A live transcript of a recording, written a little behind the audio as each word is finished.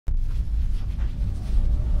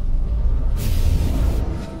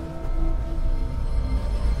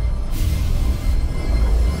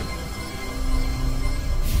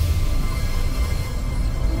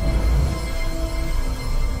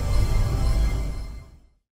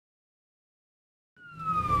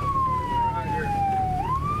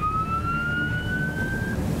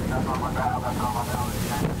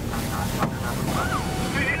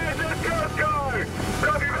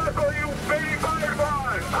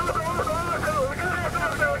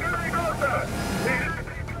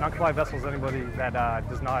fly vessels anybody that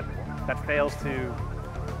that fails to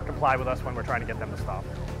comply with us when we're trying to get them to stop.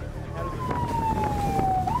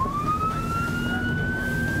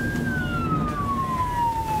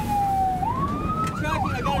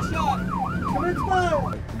 Tracking, I got a shot. Come in,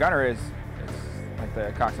 fire. The gunner is like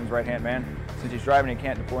the coxswain's right-hand man. Since he's driving, he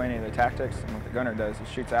can't deploy any of the tactics, and what the gunner does is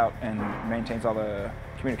shoots out and maintains all the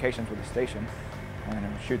communications with the station, and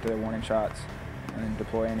he'll shoot the warning shots and then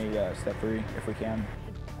deploy any step 3 if we can.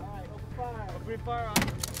 All right, open fire. Open fire on.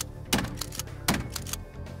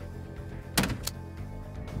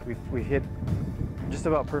 We hit just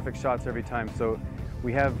about perfect shots every time, so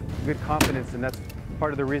we have good confidence, and that's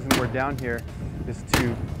part of the reason we're down here, is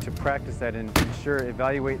to practice that and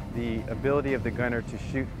evaluate the ability of the gunner to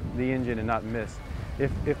shoot the engine and not miss.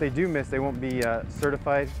 If they do miss, they won't be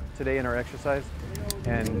certified today in our exercise,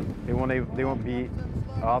 and they won't be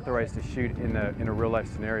authorized to shoot in a real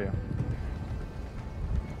life scenario.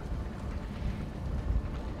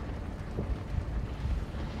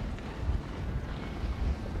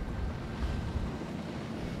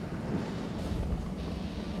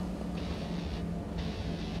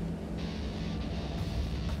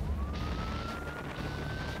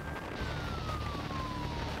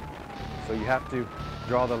 So you have to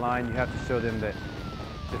draw the line, you have to show them that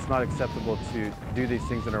it's not acceptable to do these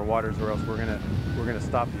things in our waters, or else we're gonna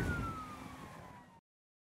stop you.